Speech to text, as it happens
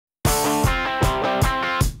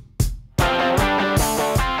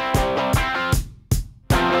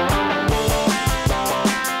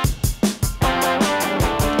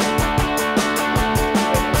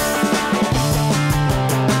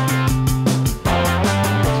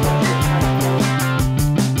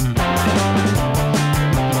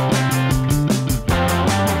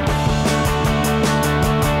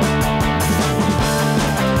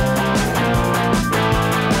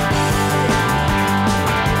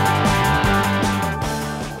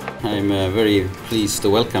very pleased to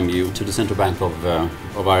welcome you to the Central Bank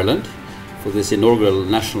of Ireland for this inaugural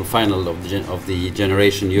national final of the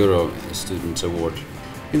Generation Euro Students Award.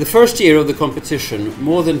 In the first year of the competition,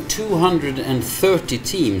 more than 230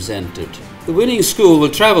 teams entered. The winning school will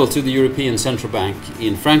travel to the European Central Bank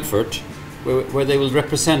in Frankfurt, where they will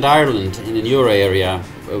represent Ireland in an Euro area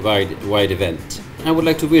wide event. I would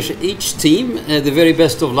like to wish each team the very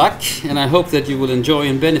best of luck, and I hope that you will enjoy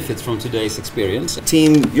and benefit from today's experience.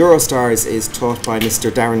 Team Eurostars is taught by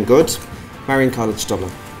Mr. Darren Good, Marion College,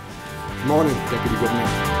 Dublin. Good morning, Deputy Governor.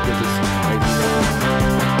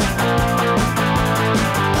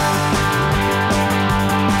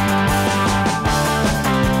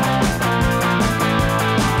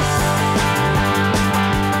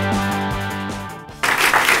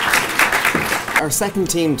 Our second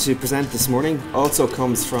team to present this morning also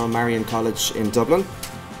comes from Marion College in Dublin.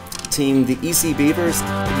 Team the EC Beavers.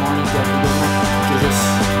 Good morning, Deputy Governor. Ladies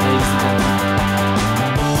and gentlemen.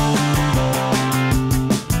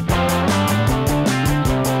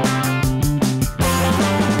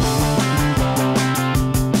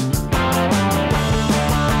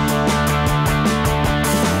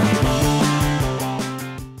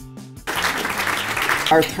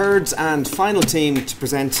 Our third and final team to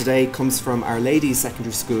present today comes from Our Ladies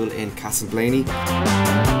Secondary School in Castleblaney.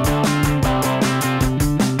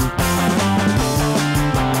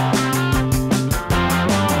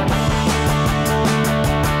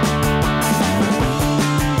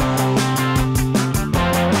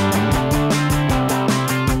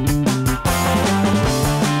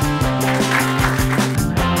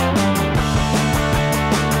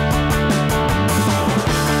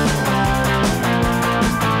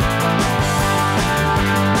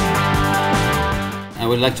 I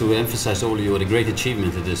would like to emphasize all of you what a great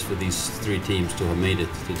achievement it is for these three teams to have made it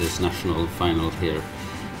to this national final here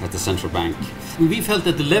at the Central Bank. We felt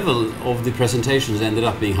that the level of the presentations ended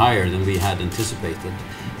up being higher than we had anticipated.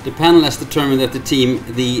 The panel has determined that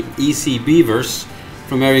the EC Beavers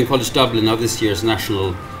from Marion College Dublin are this year's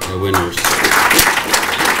national winners.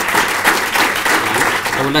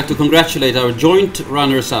 I would like to congratulate our joint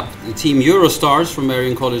runners-up, the team Eurostars from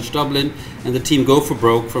Marion College Dublin and the team Go for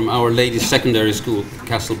Broke from Our Ladies Secondary School,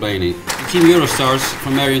 Castleblaney. The team Eurostars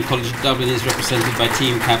from Marion College Dublin is represented by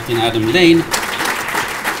team captain Adam Lane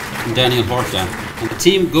and Daniel Horta. And the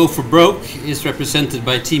team Go for Broke is represented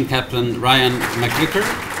by team captain Ryan McVicker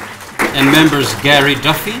and members Gary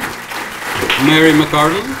Duffy, Mary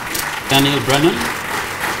McArdle, Daniel Brennan,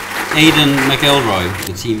 Aidan McElroy.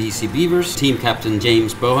 The team EC Beavers, team captain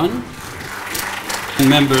James Bohan, and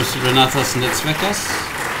members Renata Snetsvekas,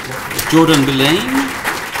 Jordan Belaine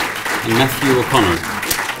and Matthew O'Connor.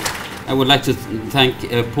 I would like to thank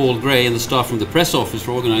Paul Gray and the staff from the press office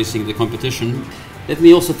for organizing the competition. Let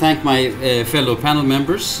me also thank my fellow panel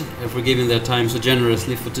members for giving their time so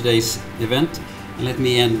generously for today's event. And let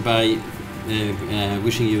me end by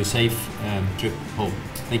wishing you a safe trip home.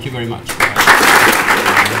 Thank you very much.